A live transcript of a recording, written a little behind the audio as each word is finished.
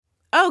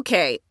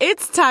Okay,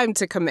 it's time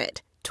to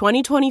commit.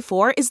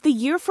 2024 is the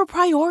year for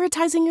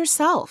prioritizing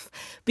yourself.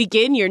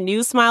 Begin your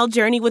new smile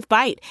journey with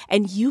Byte,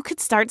 and you could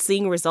start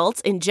seeing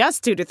results in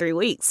just 2 to 3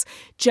 weeks.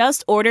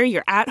 Just order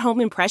your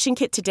at-home impression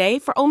kit today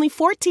for only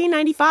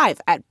 $14.95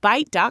 at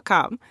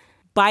Byte.com.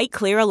 Byte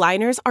Clear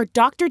aligners are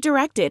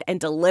doctor-directed and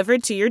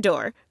delivered to your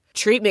door.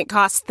 Treatment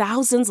costs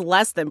thousands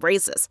less than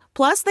braces.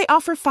 Plus, they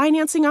offer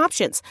financing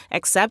options,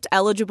 accept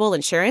eligible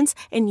insurance,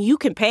 and you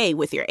can pay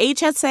with your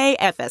HSA,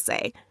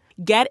 FSA.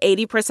 Get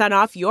 80%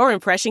 off your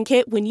impression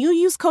kit when you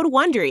use code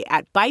WONDERY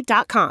at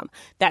Byte.com.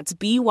 That's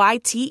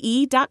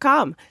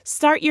BYTE.com.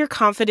 Start your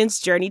confidence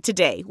journey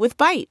today with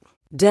Byte.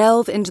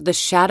 Delve into the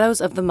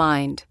shadows of the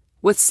mind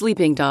with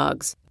Sleeping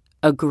Dogs,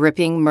 a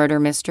gripping murder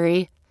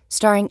mystery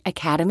starring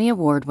Academy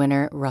Award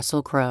winner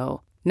Russell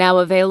Crowe. Now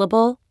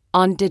available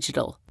on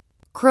digital.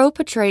 Crowe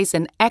portrays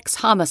an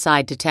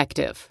ex-homicide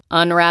detective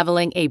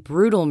unraveling a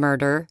brutal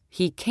murder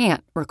he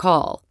can't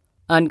recall.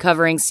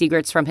 Uncovering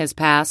secrets from his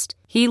past,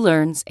 he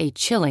learns a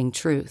chilling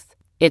truth.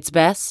 It's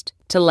best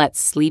to let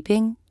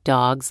sleeping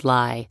dogs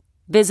lie.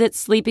 Visit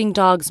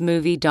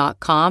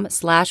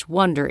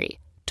sleepingdogsmovie.com/Wondery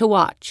to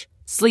watch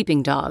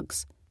Sleeping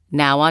Dogs,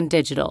 now on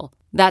digital.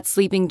 That's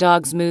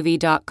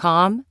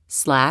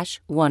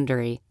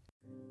sleepingdogsmovie.com/Wondery.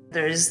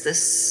 There's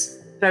this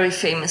very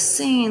famous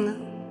scene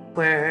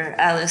where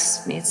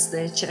Alice meets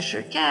the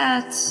Cheshire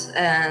Cat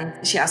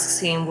and she asks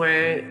him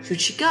where should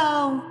she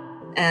go.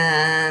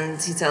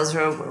 And he tells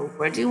her, well,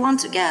 where do you want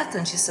to get?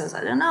 And she says,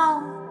 I don't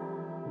know.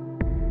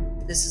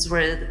 This is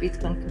where the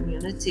Bitcoin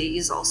community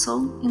is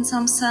also, in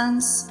some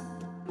sense.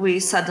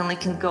 We suddenly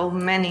can go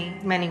many,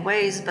 many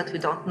ways, but we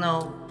don't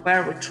know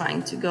where we're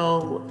trying to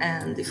go.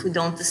 And if we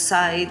don't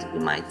decide, we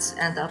might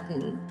end up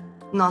in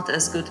not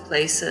as good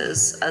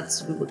places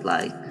as we would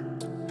like.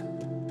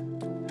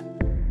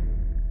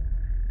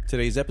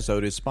 Today's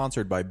episode is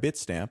sponsored by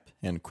Bitstamp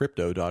and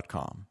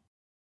Crypto.com.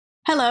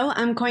 Hello,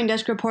 I'm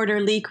CoinDesk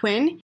reporter Lee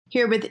Quinn,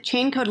 here with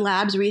Chaincode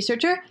Labs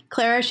researcher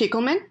Clara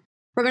Schickelman.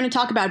 We're going to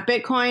talk about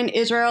Bitcoin,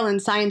 Israel,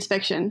 and science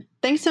fiction.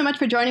 Thanks so much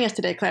for joining us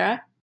today,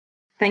 Clara.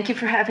 Thank you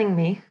for having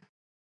me.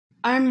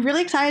 I'm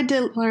really excited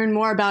to learn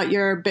more about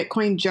your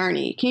Bitcoin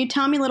journey. Can you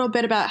tell me a little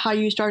bit about how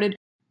you started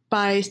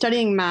by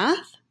studying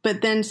math,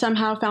 but then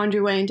somehow found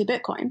your way into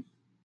Bitcoin?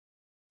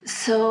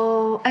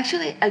 So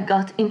actually, I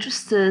got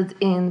interested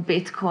in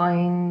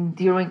Bitcoin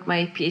during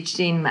my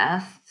PhD in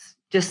math.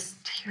 Just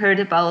heard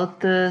about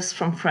this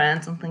from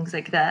friends and things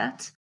like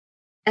that.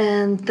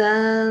 And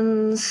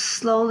then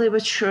slowly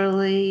but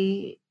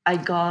surely, I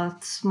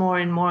got more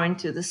and more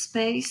into the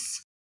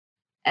space.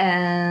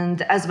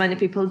 And as many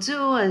people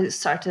do, I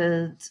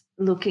started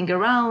looking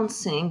around,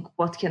 seeing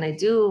what can I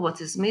do, what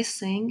is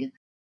missing.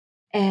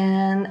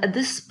 And at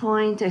this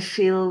point, I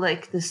feel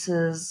like this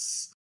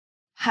is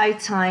high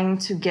time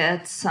to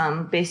get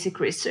some basic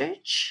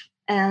research.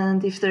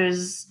 And if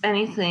there's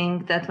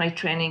anything that my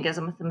training as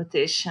a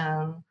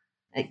mathematician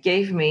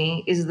gave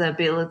me is the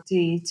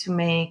ability to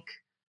make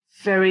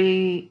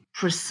very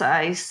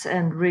precise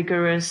and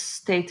rigorous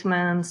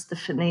statements,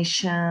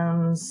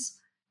 definitions,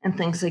 and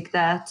things like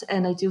that.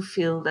 And I do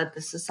feel that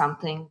this is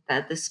something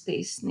that this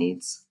space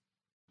needs.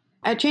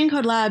 At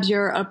Chaincode Labs,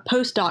 you're a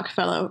postdoc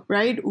fellow,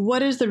 right?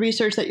 What is the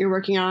research that you're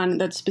working on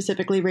that's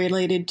specifically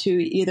related to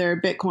either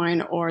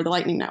Bitcoin or the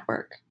Lightning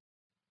Network?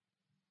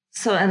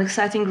 So an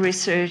exciting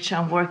research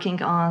I'm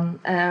working on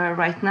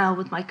right now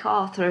with my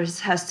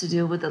co-authors has to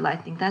do with the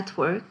Lightning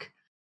Network.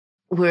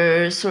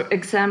 We're sort of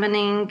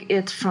examining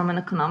it from an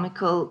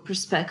economical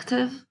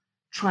perspective,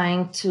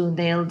 trying to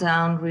nail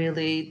down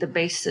really the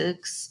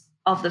basics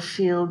of the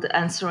field,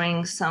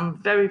 answering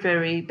some very,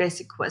 very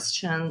basic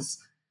questions,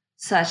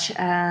 such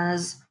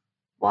as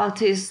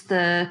what is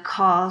the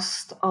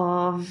cost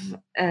of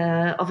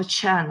a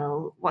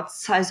channel? What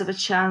size of a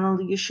channel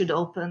you should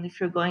open if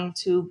you're going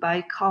to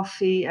buy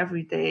coffee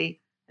every day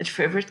at your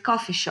favorite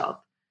coffee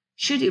shop?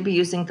 Should you be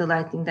using the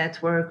Lightning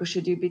Network or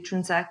should you be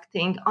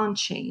transacting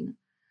on-chain?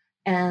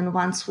 And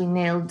once we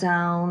nail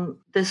down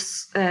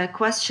these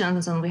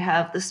questions and we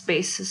have the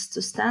basis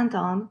to stand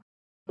on,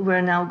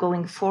 we're now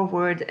going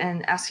forward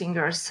and asking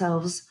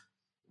ourselves,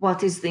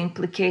 what is the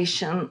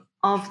implication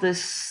of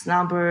these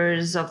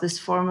numbers, of these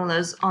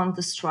formulas on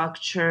the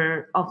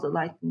structure of the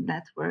Lightning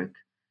Network,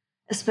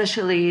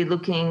 especially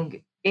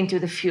looking into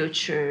the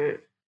future,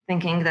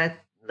 thinking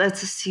that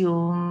let's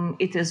assume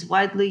it is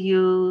widely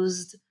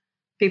used,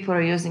 people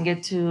are using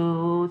it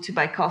to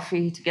buy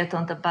coffee, to get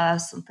on the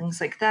bus and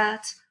things like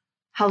that.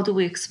 How do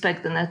we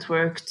expect the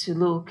network to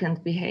look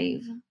and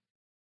behave?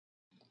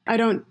 I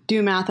don't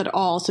do math at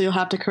all, so you'll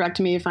have to correct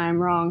me if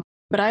I'm wrong.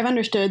 But I've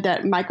understood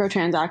that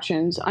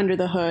microtransactions under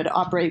the hood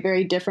operate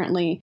very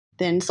differently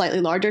than slightly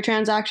larger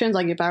transactions.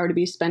 Like if I were to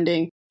be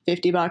spending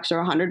 $50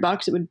 or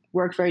 $100, it would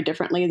work very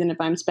differently than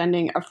if I'm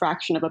spending a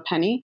fraction of a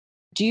penny.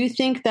 Do you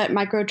think that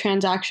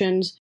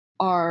microtransactions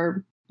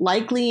are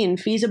likely and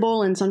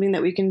feasible and something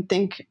that we can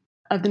think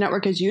of the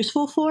network as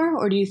useful for?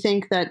 Or do you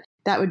think that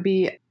that would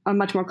be a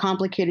much more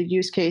complicated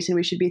use case and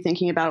we should be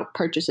thinking about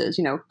purchases?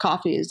 You know,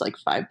 coffee is like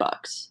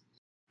 $5.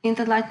 In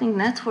the Lightning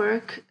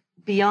Network,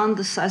 beyond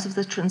the size of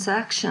the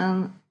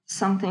transaction,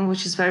 something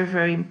which is very,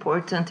 very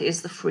important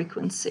is the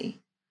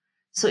frequency.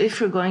 So if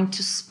you're going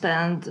to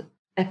spend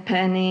a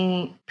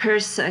penny per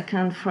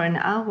second for an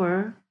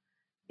hour,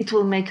 it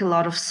will make a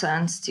lot of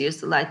sense to use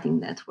the Lightning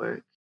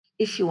Network.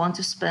 If you want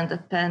to spend a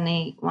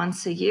penny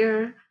once a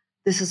year,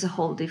 this is a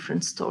whole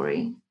different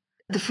story.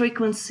 The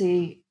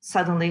frequency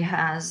suddenly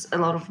has a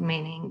lot of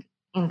meaning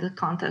in the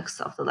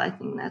context of the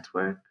Lightning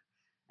Network.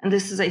 And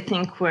this is, I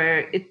think,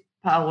 where its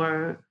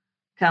power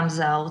comes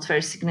out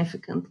very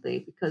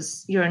significantly,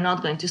 because you're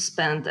not going to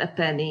spend a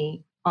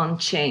penny on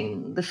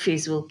chain. The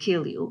fees will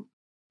kill you.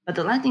 But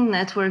the Lightning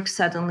Network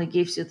suddenly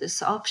gives you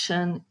this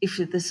option if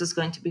this is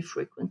going to be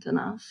frequent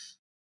enough.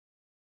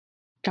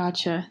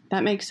 Gotcha.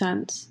 That makes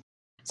sense.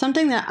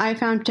 Something that I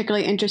found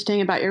particularly interesting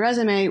about your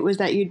resume was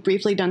that you'd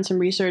briefly done some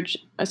research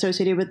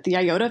associated with the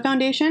IOTA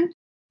Foundation.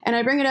 And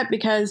I bring it up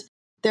because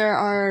there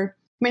are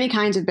many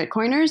kinds of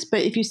Bitcoiners,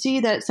 but if you see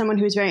that someone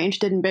who's very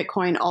interested in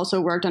Bitcoin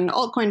also worked on an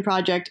altcoin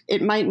project,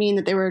 it might mean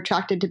that they were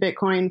attracted to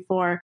Bitcoin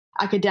for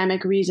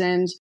academic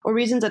reasons or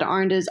reasons that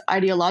aren't as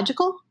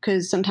ideological,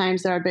 because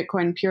sometimes there are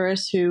Bitcoin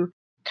purists who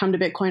come to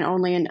Bitcoin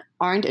only and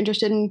aren't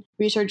interested in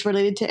research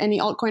related to any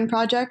altcoin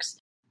projects.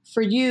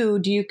 For you,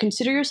 do you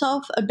consider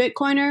yourself a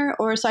Bitcoiner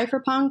or a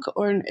cypherpunk?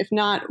 Or if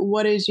not,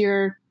 what is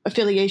your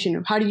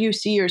affiliation? How do you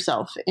see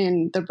yourself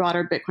in the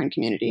broader Bitcoin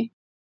community?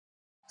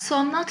 So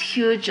I'm not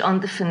huge on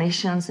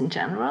definitions in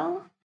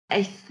general.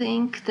 I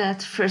think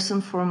that first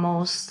and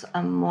foremost,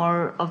 I'm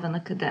more of an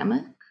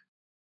academic.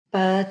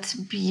 But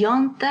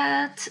beyond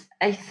that,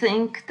 I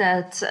think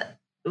that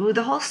with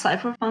the whole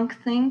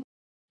cypherpunk thing,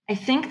 I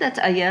think that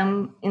I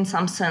am in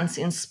some sense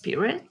in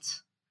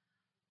spirit,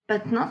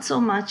 but not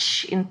so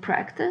much in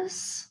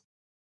practice.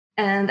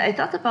 And I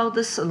thought about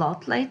this a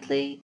lot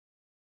lately.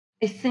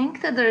 I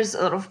think that there's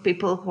a lot of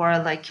people who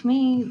are like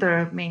me.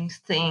 Their main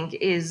thing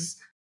is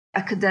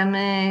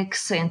academic,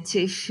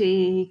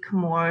 scientific,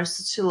 more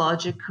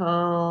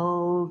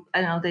sociological.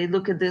 I know they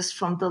look at this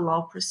from the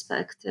law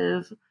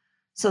perspective.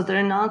 So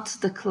they're not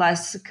the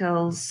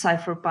classical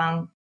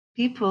cypherpunk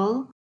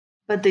people,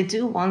 but they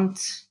do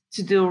want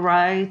to do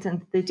right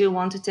and they do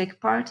want to take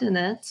part in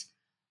it.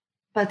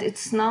 But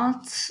it's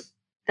not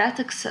that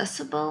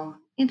accessible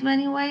in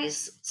many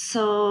ways.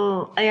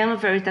 So I am a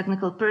very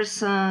technical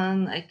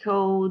person. I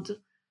code.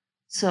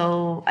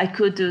 So I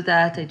could do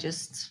that. I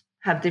just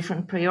have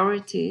different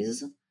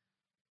priorities.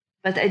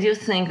 But I do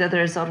think that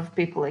there's a lot of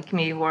people like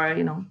me who are,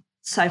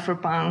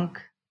 cypherpunk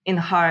in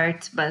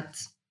heart,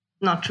 but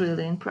not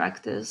really in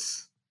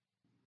practice.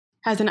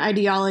 As an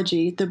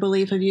ideology, the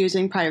belief of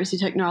using privacy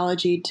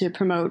technology to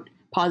promote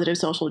positive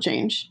social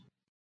change.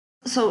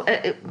 So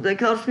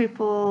like a lot of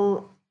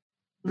people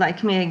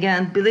like me,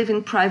 again, believe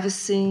in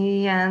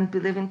privacy and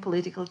believe in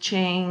political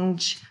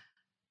change,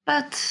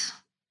 but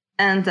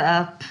end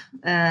up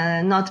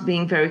not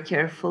being very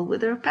careful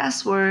with their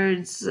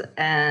passwords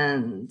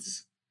and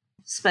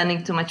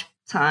spending too much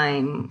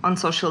time on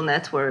social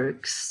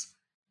networks,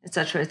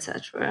 etc.,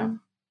 etc.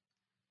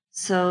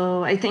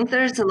 So I think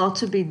there's a lot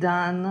to be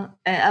done.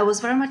 I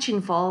was very much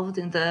involved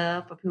in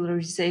the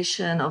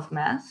popularization of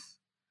math.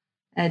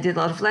 I did a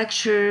lot of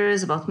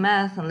lectures about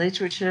math and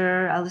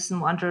literature, Alice in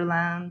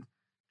Wonderland,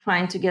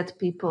 trying to get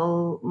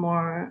people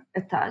more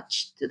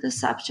attached to the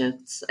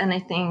subjects. And I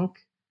think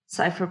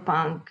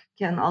cypherpunk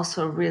can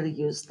also really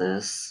use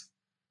this.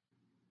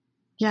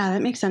 Yeah,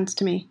 that makes sense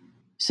to me.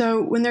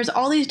 So when there's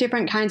all these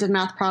different kinds of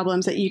math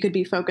problems that you could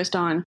be focused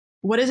on,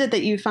 what is it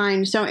that you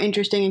find so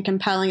interesting and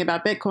compelling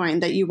about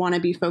Bitcoin that you want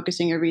to be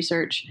focusing your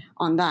research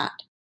on that?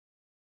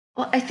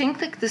 Well, I think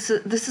that this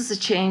is a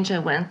change I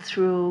went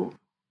through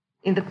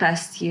in the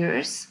past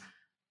years,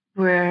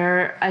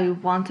 where I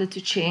wanted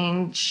to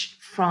change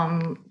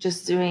from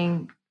just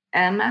doing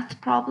a math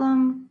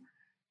problem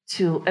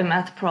to a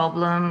math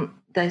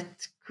problem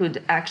that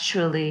could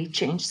actually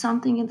change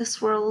something in this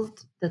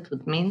world, that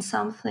would mean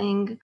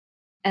something.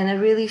 And I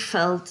really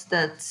felt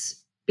that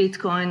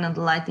Bitcoin and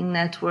the Lightning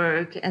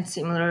Network and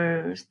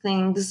similar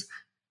things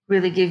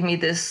really gave me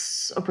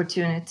this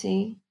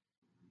opportunity.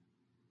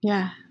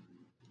 Yeah.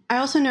 I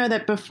also know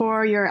that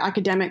before your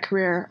academic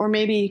career, or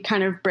maybe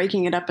kind of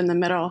breaking it up in the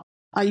middle,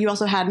 you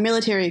also had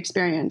military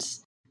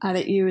experience,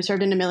 that you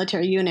served in a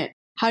military unit.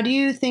 How do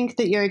you think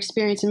that your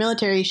experience in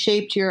military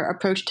shaped your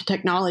approach to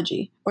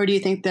technology? Or do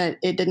you think that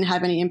it didn't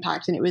have any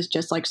impact and it was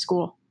just like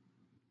school?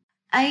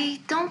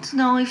 I don't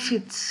know if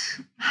it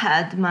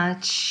had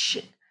much.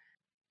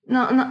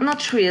 No,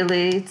 not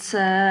really. It's,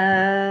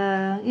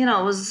 I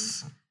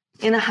was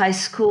in a high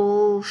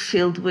school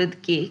filled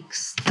with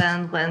geeks,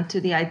 then went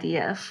to the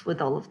IDF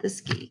with all of these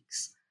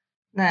geeks,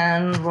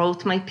 then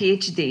wrote my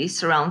PhD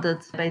surrounded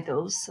by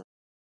those.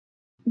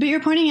 But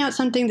you're pointing out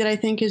something that I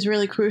think is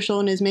really crucial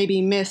and is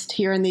maybe missed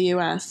here in the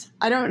US.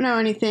 I don't know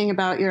anything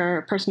about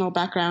your personal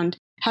background.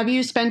 Have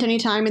you spent any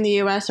time in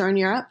the US or in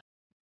Europe?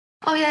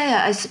 Oh,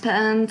 yeah. I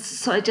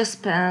just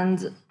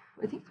spent,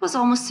 I think it was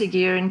almost a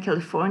year in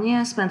California.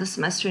 I spent a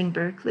semester in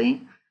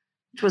Berkeley,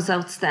 which was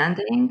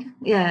outstanding.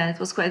 Yeah, it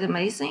was quite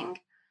amazing.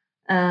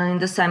 In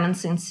the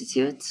Simons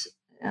Institute.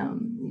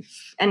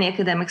 If any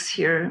academics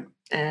here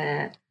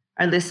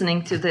are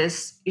listening to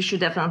this, you should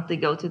definitely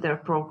go to their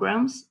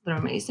programs. They're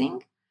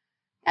amazing.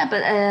 Yeah,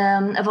 but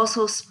I've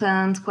also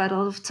spent quite a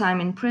lot of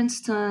time in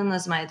Princeton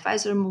as my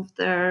advisor moved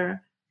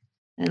there.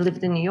 I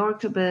lived in New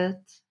York a bit.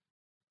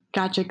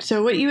 Gotcha.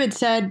 So what you had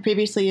said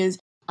previously is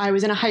I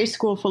was in a high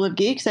school full of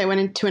geeks. I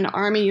went into an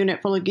Army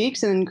unit full of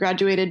geeks and then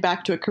graduated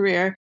back to a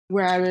career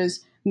where I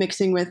was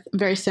mixing with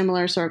very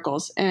similar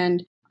circles.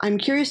 And I'm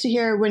curious to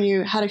hear, when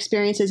you had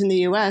experiences in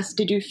the US,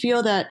 did you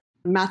feel that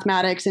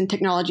mathematics and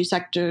technology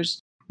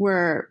sectors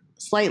were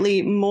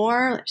slightly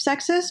more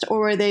sexist, or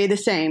were they the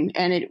same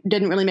and it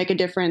didn't really make a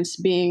difference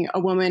being a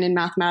woman in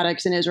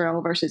mathematics in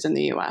Israel versus in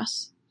the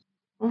US?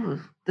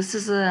 Oh, this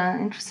is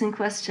an interesting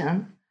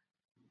question.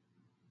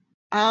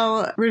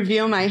 I'll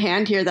reveal my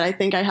hand here that I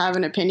think I have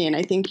an opinion.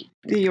 I think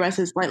the US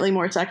is slightly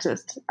more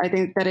sexist. I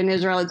think that in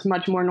Israel, it's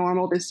much more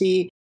normal to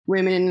see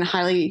women in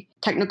highly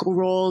technical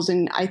roles.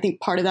 And I think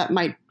part of that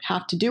might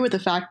have to do with the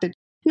fact that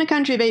in a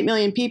country of 8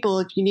 million people,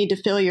 if you need to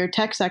fill your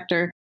tech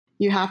sector,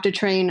 you have to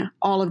train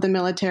all of the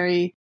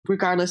military,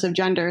 regardless of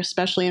gender,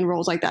 especially in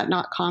roles like that,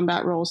 not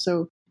combat roles.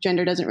 So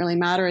gender doesn't really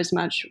matter as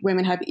much.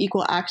 Women have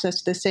equal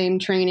access to the same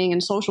training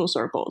and social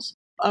circles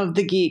of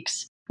the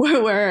geeks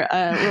where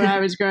I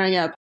was growing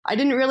up. I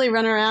didn't really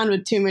run around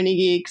with too many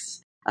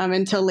geeks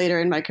until later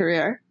in my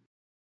career.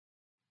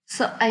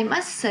 So I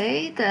must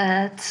say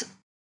that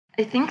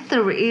I think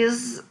there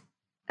is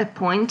a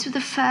point to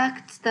the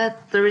fact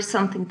that there is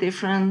something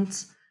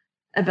different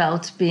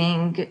about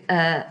being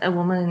a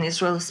woman in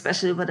Israel,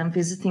 especially when I'm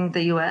visiting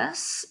the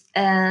US.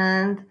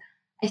 And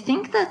I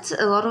think that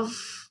a lot of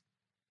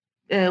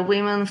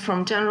women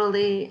from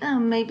generally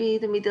maybe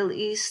the Middle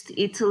East,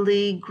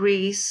 Italy,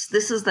 Greece,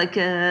 this is like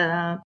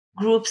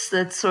groups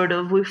that sort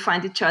of we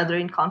find each other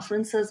in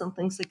conferences and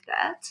things like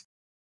that.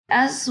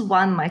 As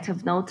one might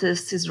have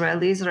noticed,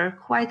 Israelis are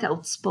quite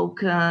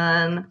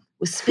outspoken.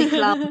 We speak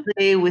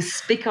loudly, we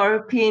speak our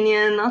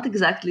opinion, not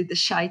exactly the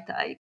shy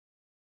type.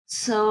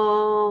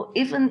 So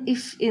even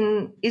if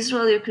in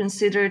Israel you're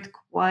considered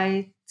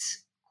quite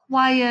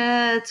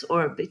quiet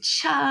or a bit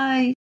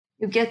shy,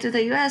 you get to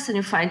the US and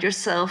you find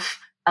yourself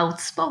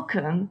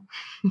outspoken.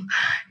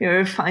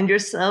 You find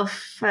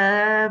yourself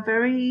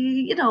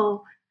very, I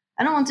don't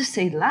want to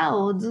say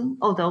loud,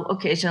 although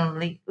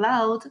occasionally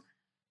loud,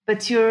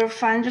 but you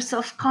find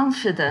yourself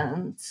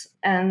confident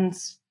and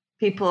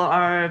people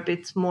are a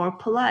bit more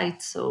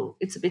polite, so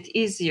it's a bit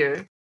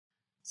easier.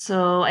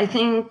 So I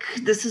think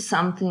this is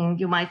something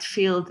you might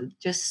feel that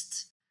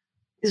just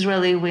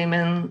Israeli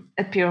women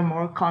appear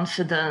more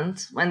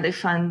confident when they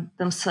find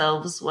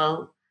themselves,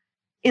 well,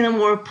 in a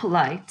more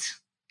polite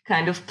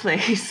kind of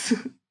place.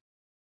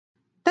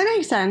 That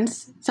makes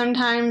sense.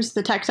 Sometimes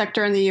the tech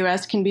sector in the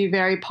US can be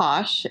very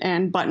posh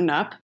and button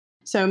up.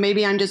 So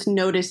maybe I'm just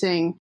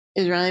noticing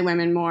Israeli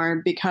women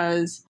more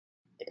because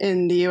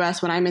in the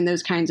US, when I'm in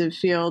those kinds of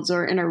fields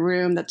or in a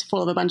room that's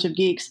full of a bunch of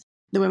geeks,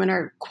 the women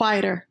are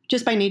quieter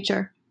just by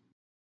nature.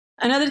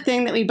 Another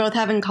thing that we both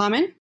have in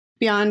common,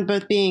 beyond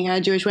both being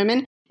Jewish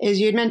women, is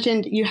you had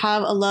mentioned you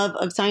have a love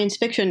of science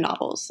fiction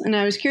novels. And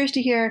I was curious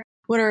to hear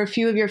what are a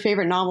few of your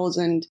favorite novels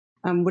and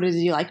what is it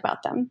you like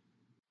about them?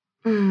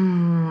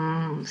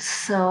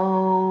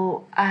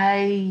 So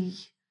I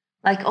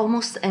like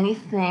almost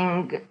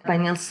anything by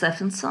Neil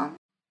Stephenson.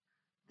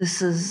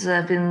 This is,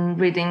 I've been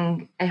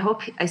reading, I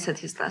hope I said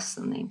his last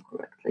name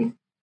correctly.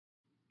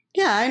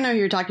 Yeah, I know who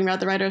you're talking about,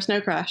 the writer of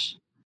Snow Crash.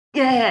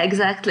 Yeah,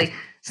 exactly.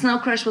 Snow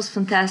Crash was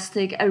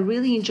fantastic. I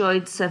really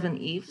enjoyed Seven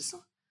Eves.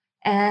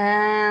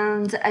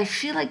 And I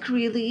feel like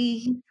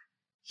really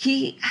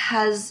he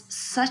has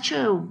such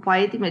a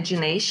wide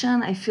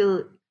imagination. I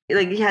feel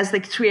like he has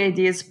like 3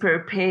 ideas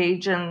per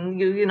page, and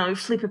you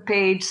flip a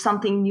page,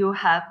 something new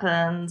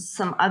happens,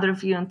 some other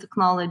view on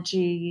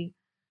technology.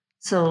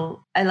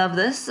 So I love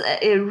this.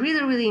 I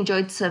really, really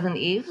enjoyed Seven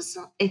Eves.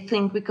 I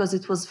think because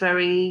it was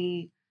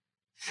very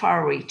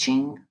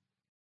far-reaching.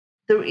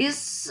 There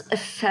is a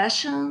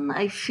fashion,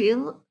 I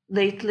feel,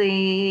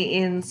 lately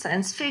in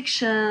science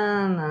fiction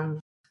and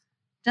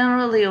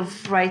generally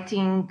of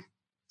writing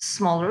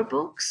smaller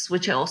books,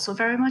 which I also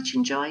very much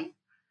enjoy.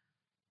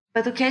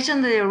 But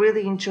occasionally I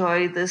really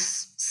enjoy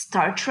this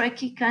Star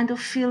Trek-y kind of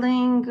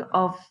feeling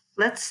of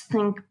let's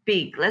think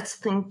big, let's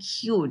think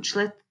huge,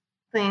 let's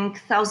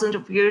think thousands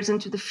of years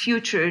into the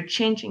future,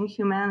 changing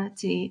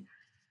humanity.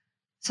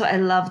 So I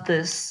love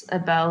this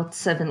about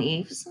Seven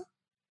Eves.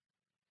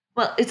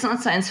 Well, it's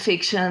not science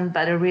fiction,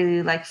 but I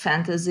really like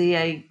fantasy.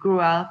 I grew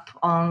up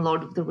on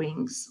Lord of the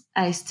Rings.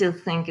 I still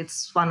think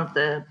it's one of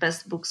the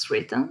best books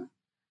written.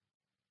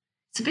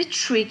 It's a bit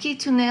tricky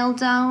to nail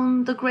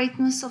down the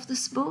greatness of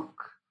this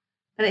book,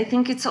 but I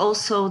think it's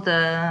also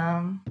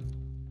the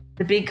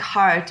big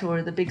heart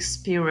or the big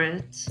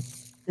spirit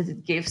that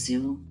it gives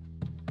you.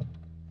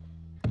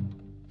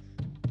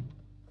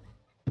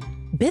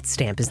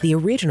 Bitstamp is the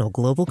original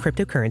global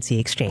cryptocurrency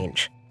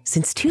exchange.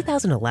 Since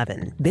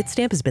 2011,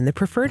 Bitstamp has been the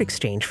preferred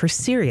exchange for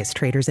serious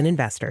traders and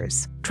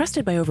investors,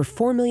 trusted by over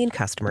 4 million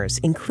customers,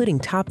 including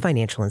top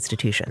financial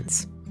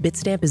institutions.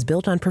 Bitstamp is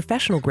built on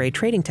professional-grade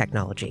trading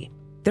technology,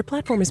 Their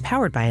platform is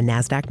powered by a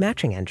NASDAQ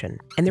matching engine,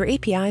 and their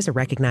APIs are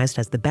recognized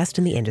as the best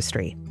in the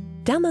industry.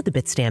 Download the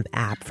Bitstamp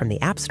app from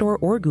the App Store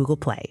or Google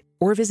Play,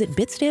 or visit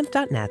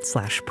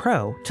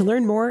bitstamp.net/pro to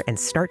learn more and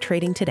start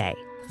trading today.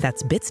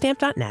 That's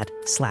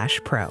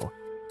bitstamp.net/pro.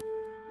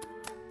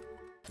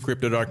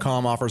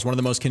 Crypto.com offers one of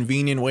the most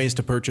convenient ways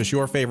to purchase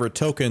your favorite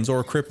tokens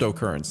or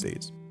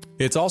cryptocurrencies.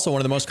 It's also one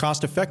of the most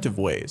cost-effective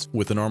ways,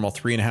 with the normal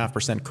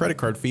 3.5% credit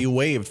card fee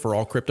waived for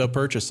all crypto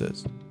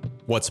purchases.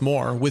 What's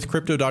more, with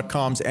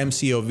Crypto.com's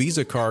MCO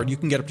Visa card, you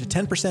can get up to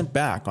 10%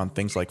 back on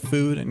things like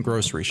food and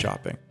grocery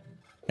shopping.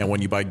 And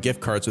when you buy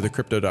gift cards with the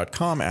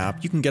Crypto.com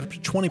app, you can get up to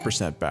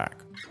 20% back.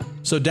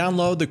 So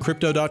download the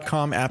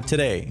Crypto.com app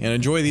today and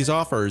enjoy these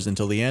offers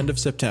until the end of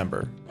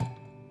September.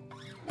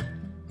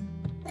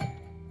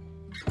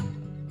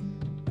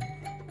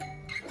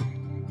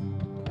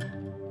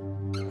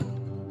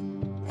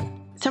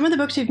 Some of the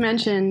books you've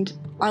mentioned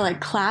are like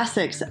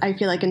classics, I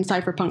feel like, in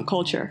cypherpunk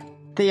culture.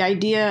 The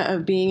idea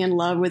of being in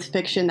love with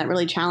fiction that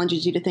really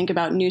challenges you to think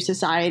about new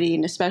society,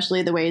 and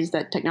especially the ways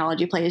that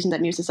technology plays in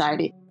that new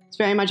society. It's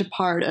very much a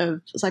part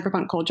of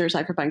cypherpunk culture,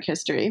 cypherpunk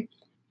history.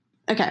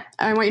 Okay,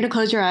 I want you to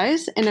close your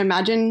eyes and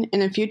imagine in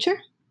the future,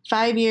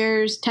 5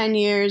 years, 10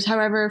 years,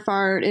 however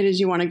far it is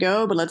you want to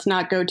go, but let's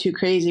not go too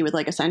crazy with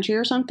like a century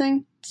or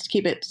something. Let's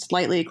keep it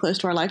slightly close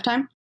to our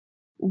lifetime.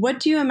 What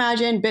do you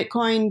imagine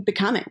Bitcoin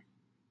becoming?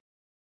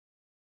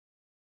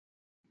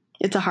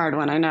 It's a hard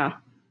one, I know.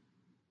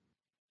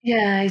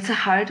 Yeah, it's a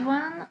hard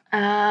one.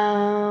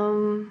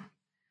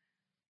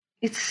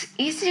 It's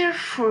easier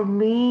for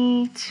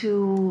me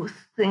to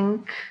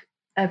think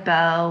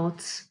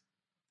about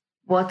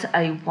what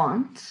I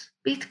want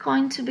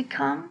Bitcoin to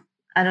become.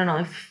 I don't know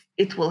if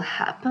it will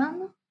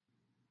happen.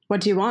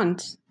 What do you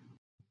want?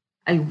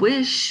 I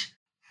wish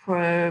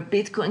for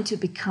Bitcoin to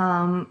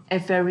become a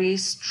very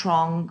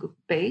strong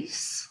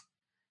base.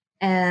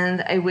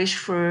 And I wish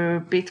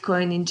for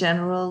Bitcoin in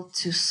general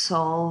to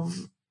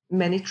solve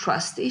many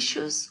trust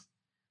issues.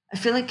 I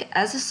feel like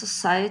as a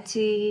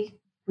society,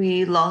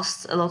 we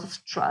lost a lot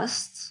of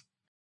trust,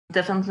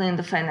 definitely in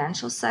the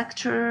financial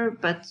sector,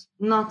 but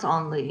not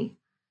only.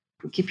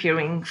 We keep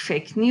hearing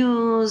fake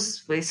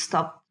news, we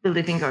stopped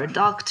believing our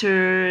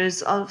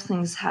doctors, all of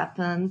things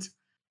happened.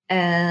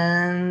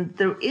 And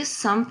there is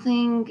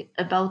something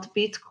about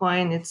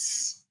Bitcoin,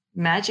 it's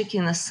magic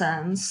in a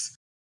sense,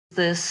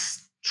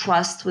 this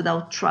trust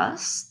without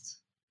trust.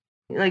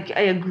 Like,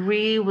 I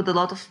agree with a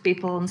lot of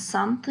people on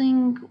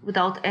something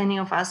without any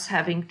of us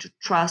having to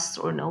trust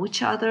or know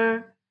each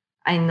other.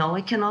 I know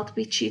I cannot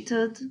be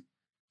cheated.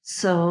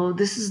 So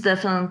this is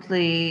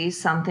definitely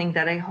something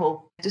that I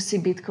hope to see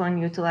Bitcoin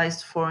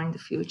utilized for in the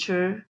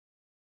future.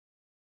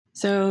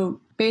 So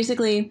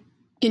basically,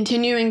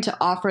 continuing to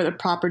offer the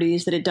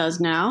properties that it does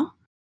now,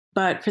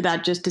 but for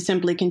that just to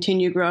simply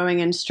continue growing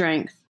in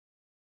strength.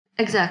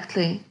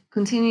 Exactly.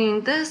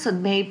 Continuing this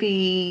and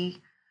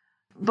maybe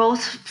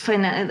both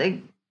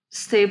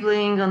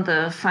stabling on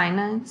the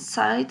finance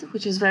side,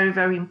 which is very,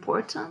 very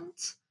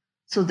important.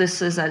 So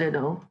this is, I don't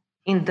know,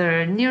 in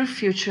the near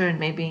future and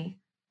maybe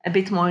a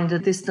bit more in the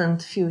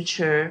distant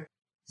future,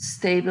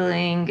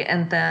 stabling.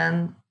 And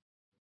then...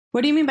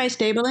 What do you mean by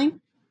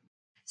stabling?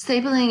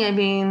 Stabling, I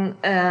mean,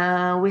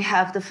 we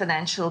have the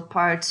financial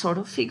part sort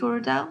of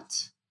figured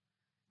out.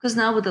 Because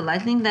now with the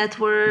Lightning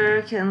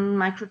Network and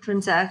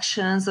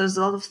microtransactions, there's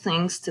a lot of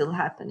things still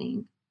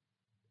happening.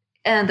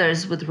 And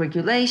there's with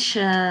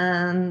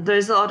regulation,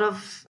 there's a lot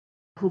of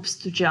hoops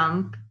to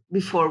jump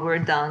before we're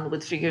done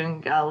with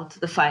figuring out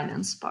the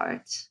finance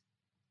part.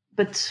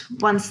 But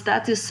once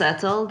that is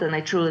settled, and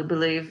I truly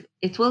believe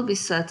it will be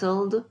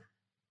settled,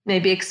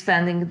 maybe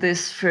expanding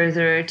this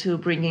further to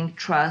bringing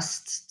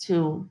trust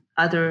to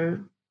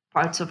other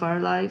parts of our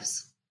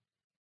lives.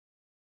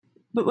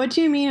 But what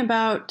do you mean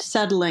about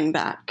settling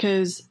that?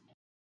 Because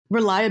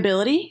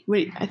reliability,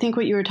 I think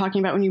what you were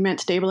talking about when you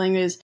meant stabling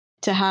is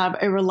to have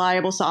a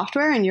reliable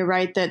software. And you're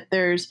right that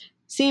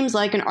seems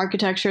like an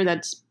architecture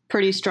that's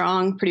pretty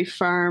strong, pretty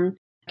firm,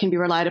 can be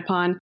relied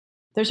upon.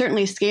 There's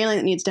certainly scaling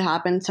that needs to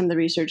happen, some of the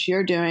research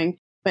you're doing.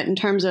 But in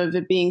terms of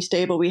it being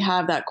stable, we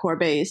have that core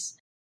base.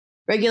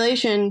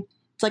 Regulation,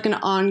 it's like an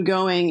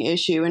ongoing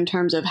issue in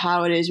terms of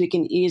how it is we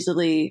can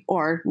easily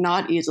or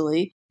not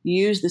easily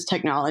use this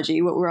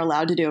technology, what we're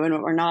allowed to do and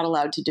what we're not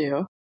allowed to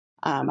do.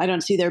 I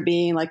don't see there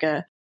being like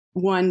a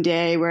one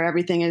day where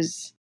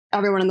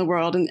everyone in the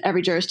world and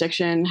every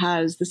jurisdiction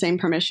has the same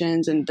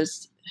permissions and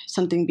this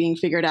something being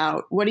figured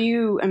out. What do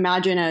you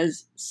imagine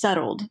as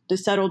settled?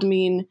 Does settled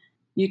mean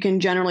you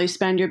can generally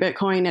spend your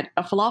Bitcoin at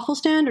a falafel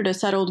stand, or does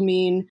settled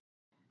mean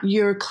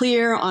you're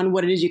clear on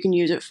what it is you can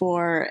use it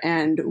for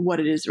and what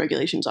it is the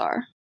regulations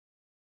are?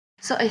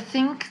 So I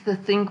think the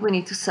thing we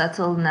need to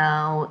settle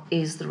now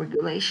is the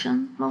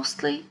regulation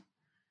mostly.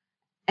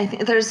 I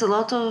think there's a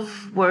lot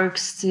of work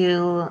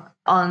still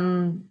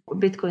on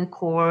Bitcoin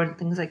Core and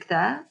things like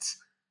that.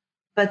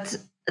 But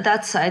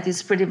that site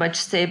is pretty much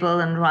stable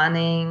and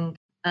running.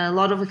 A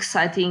lot of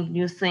exciting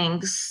new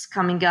things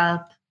coming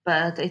up,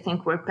 but I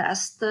think we're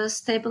past the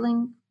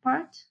stabling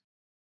part.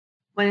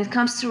 when it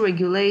comes to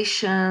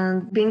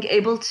regulation, being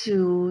able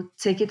to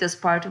take it as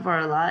part of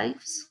our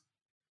lives,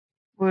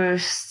 we're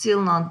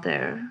still not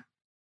there.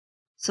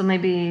 So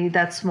maybe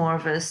that's more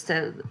of a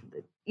step.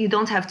 You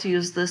don't have to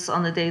use this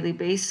on a daily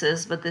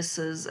basis, but this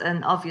is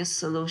an obvious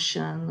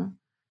solution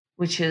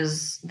which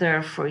is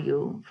there for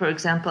you. For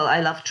example, I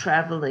love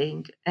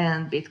traveling,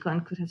 and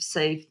Bitcoin could have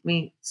saved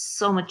me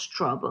so much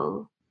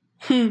trouble.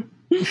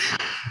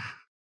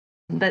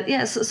 But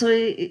yes, so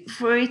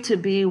for it to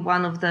be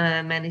one of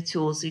the many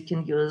tools you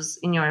can use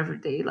in your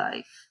everyday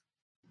life.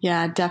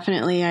 Yeah,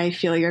 definitely. I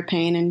feel your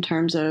pain in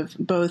terms of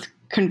both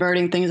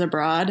converting things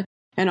abroad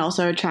and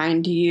also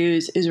trying to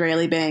use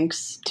Israeli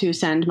banks to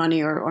send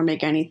money or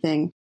make any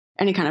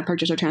kind of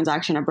purchase or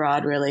transaction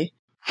abroad, really.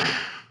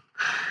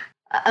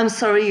 I'm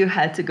sorry you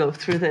had to go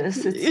through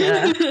this.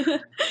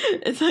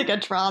 It's like a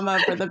trauma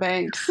for the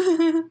banks.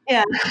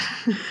 Yeah.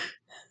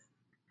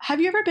 Have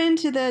you ever been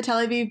to the Tel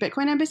Aviv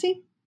Bitcoin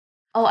Embassy?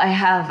 Oh, I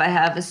have.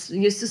 I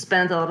used to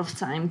spend a lot of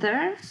time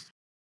there.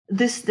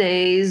 These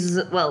days,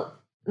 well,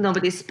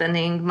 nobody's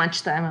spending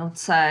much time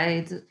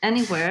outside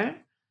anywhere.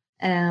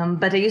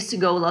 But I used to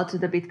go a lot to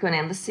the Bitcoin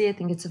Embassy. I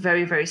think it's a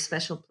very, very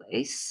special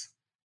place.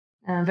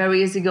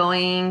 Very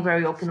easygoing,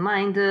 very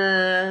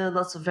open-minded,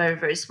 lots of very,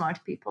 very smart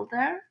people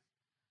there.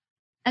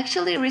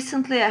 Actually,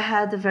 recently I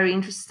had a very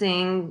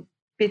interesting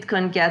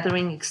Bitcoin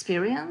gathering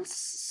experience.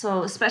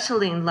 So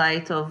especially in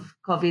light of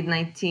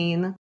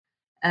COVID-19,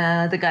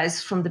 the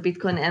guys from the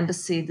Bitcoin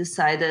Embassy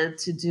decided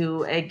to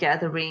do a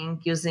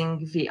gathering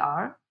using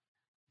VR.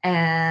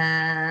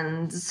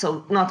 And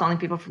so not only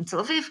people from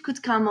Tel Aviv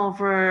could come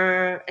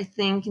over. I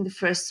think in the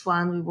first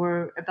one, we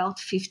were about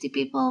 50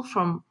 people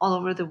from all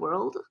over the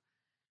world.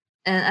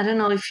 And I don't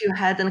know if you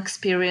had an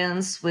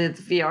experience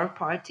with VR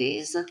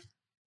parties,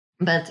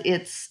 but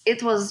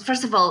it was,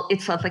 first of all,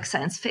 it felt like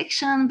science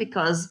fiction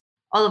because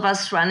all of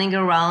us running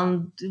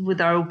around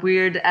with our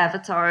weird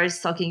avatars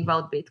talking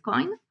about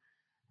Bitcoin.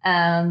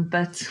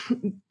 But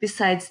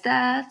besides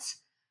that,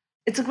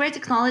 it's a great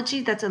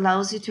technology that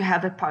allows you to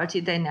have a party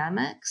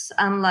dynamics,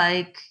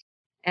 unlike,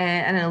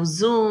 I don't know,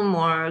 Zoom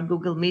or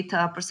Google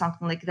Meetup or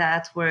something like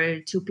that, where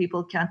two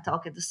people can't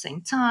talk at the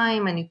same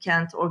time and you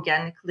can't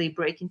organically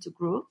break into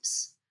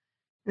groups.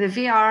 The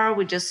VR,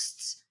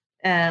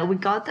 we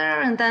got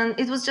there and then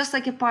it was just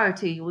like a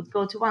party. You would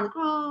go to one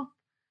group,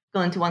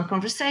 go into one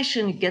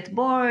conversation, you get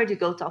bored, you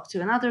go talk to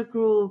another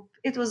group.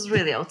 It was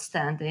really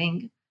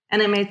outstanding.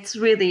 And I met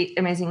really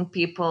amazing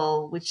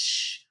people,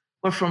 which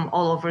were from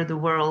all over the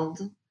world.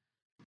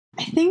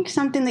 I think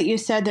something that you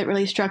said that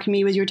really struck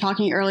me was you were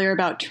talking earlier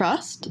about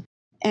trust.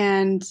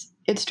 And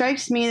it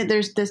strikes me that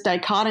there's this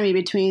dichotomy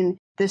between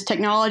this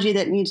technology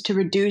that needs to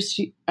reduce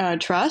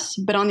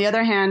trust, but on the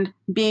other hand,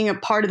 being a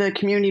part of the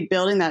community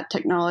building that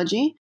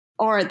technology,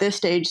 or at this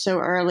stage so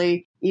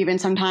early, even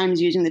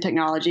sometimes using the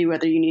technology,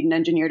 whether you need an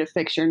engineer to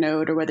fix your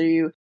node or whether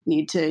you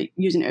need to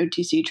use an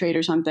OTC trade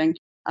or something,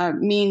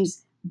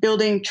 means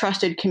building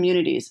trusted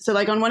communities. So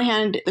like on one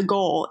hand, the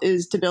goal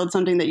is to build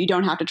something that you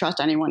don't have to trust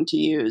anyone to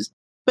use.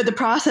 But the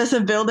process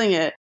of building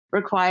it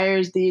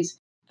requires these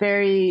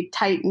very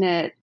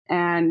tight-knit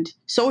and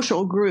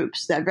social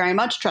groups that very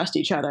much trust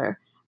each other.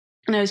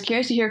 And I was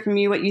curious to hear from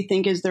you what you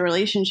think is the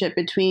relationship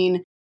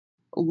between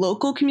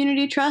local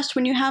community trust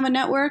when you have a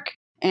network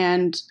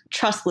and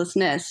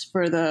trustlessness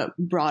for the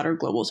broader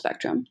global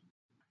spectrum.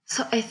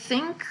 So I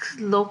think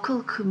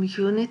local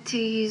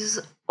communities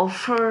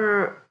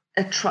offer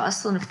a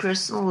trust on a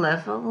personal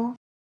level,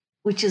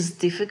 which is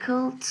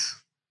difficult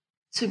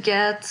to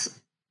get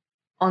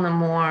on a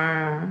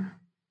more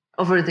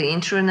over the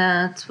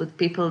internet with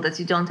people that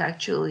you don't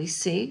actually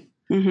see.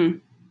 Mm-hmm.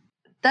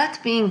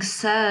 That being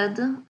said,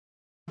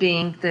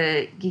 being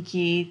the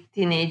geeky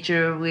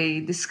teenager we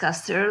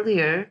discussed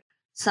earlier,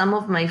 some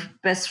of my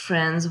best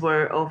friends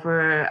were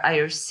over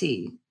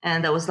IRC,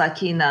 and I was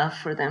lucky enough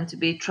for them to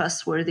be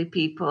trustworthy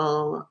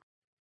people.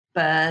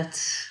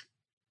 But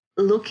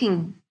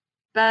looking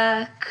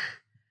back,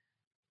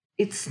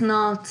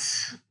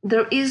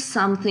 there is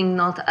something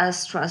not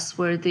as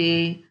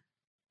trustworthy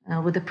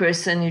with a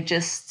person you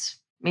just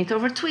meet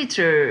over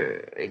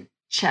Twitter,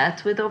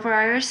 chat with over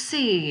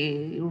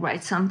IRC,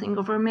 write something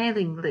over a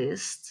mailing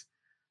list.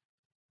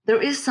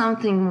 There is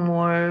something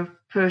more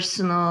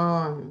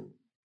personal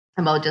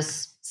about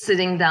just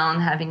sitting down,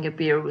 having a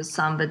beer with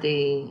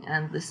somebody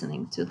and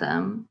listening to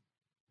them.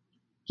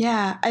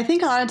 Yeah, I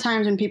think a lot of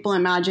times when people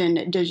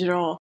imagine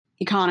digital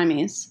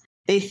economies,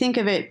 they think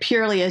of it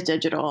purely as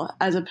digital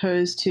as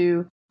opposed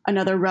to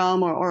another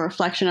realm or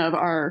reflection of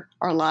our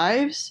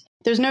lives.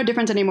 There's no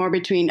difference anymore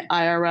between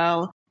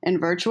IRL and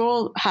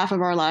virtual. Half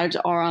of our lives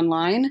are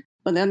online,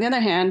 but on the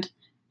other hand,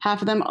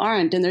 half of them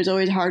aren't, and there's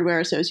always hardware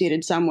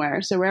associated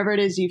somewhere. So wherever it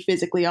is you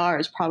physically are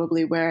is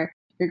probably where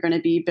you're going to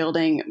be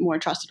building more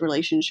trusted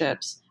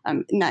relationships.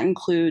 And that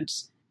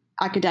includes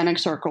academic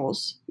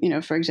circles,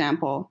 for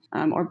example,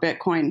 or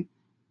Bitcoin.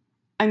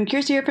 I'm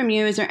curious to hear from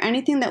you. Is there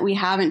anything that we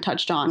haven't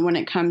touched on when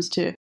it comes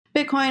to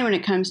Bitcoin, when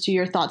it comes to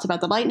your thoughts about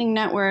the Lightning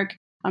Network?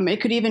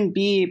 It could even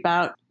be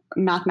about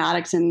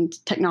mathematics and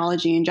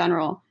technology in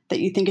general that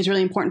you think is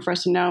really important for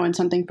us to know and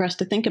something for us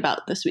to think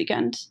about this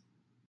weekend?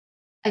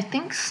 I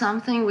think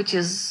something which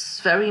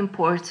is very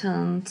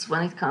important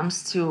when it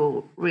comes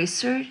to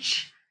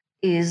research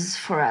is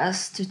for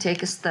us to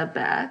take a step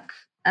back.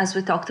 As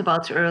we talked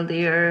about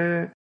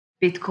earlier,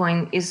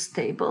 Bitcoin is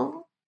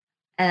stable,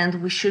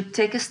 and we should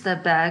take a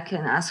step back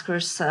and ask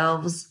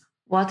ourselves,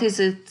 what is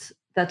it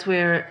that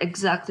we're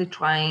exactly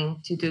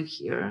trying to do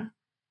here?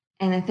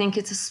 And I think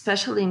it's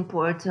especially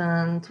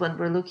important when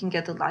we're looking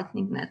at the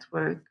Lightning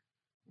Network,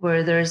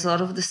 where there's a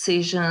lot of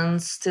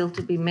decisions still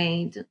to be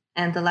made,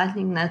 and the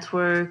Lightning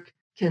Network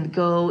can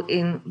go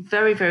in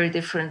very, very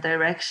different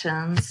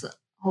directions.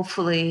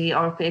 Hopefully,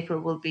 our paper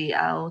will be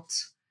out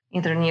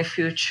in the near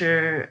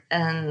future,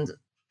 and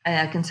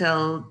I can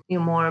tell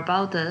you more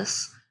about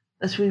this.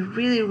 But we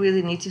really,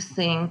 really need to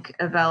think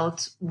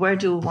about where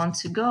do we want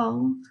to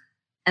go,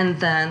 and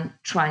then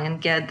try and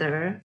get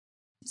there.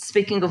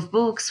 Speaking of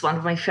books, one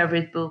of my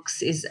favorite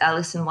books is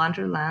Alice in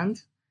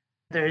Wonderland.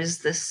 There is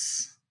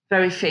this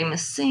very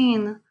famous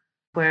scene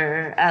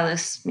where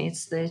Alice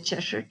meets the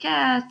Cheshire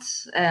Cat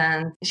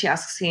and she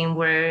asks him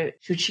where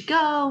should she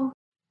go.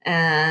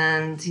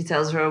 And he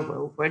tells her,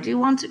 well, where do you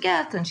want to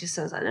get? And she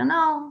says, I don't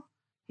know.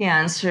 He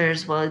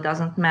answers, well, it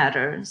doesn't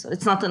matter. So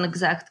it's not an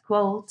exact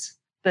quote,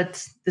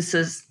 but this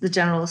is the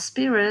general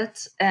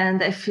spirit.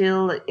 And I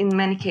feel in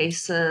many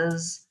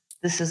cases,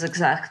 this is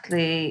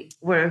exactly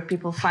where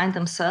people find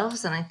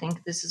themselves. And I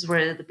think this is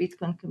where the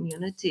Bitcoin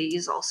community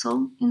is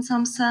also, in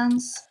some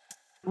sense.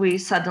 We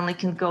suddenly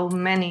can go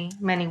many,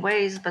 many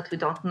ways, but we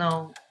don't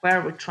know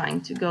where we're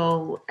trying to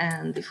go.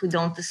 And if we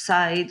don't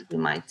decide, we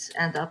might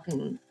end up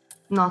in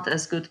not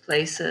as good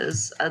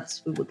places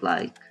as we would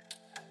like.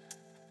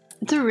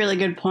 It's a really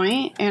good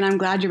point, and I'm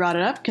glad you brought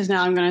it up, because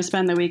now I'm going to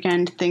spend the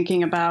weekend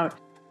thinking about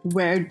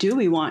where do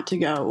we want to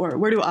go, or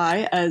where do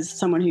I, as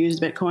someone who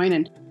uses Bitcoin,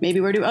 and maybe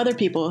where do other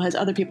people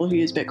who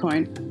use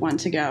Bitcoin, want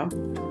to go.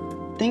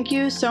 Thank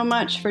you so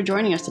much for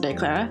joining us today,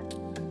 Clara.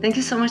 Thank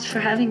you so much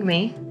for having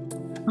me.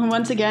 And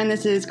once again,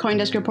 this is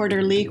CoinDesk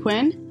reporter Leigh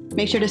Quinn.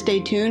 Make sure to stay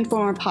tuned for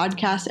more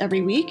podcasts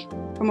every week.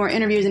 For more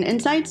interviews and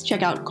insights,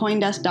 check out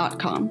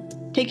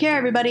CoinDesk.com. Take care,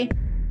 everybody.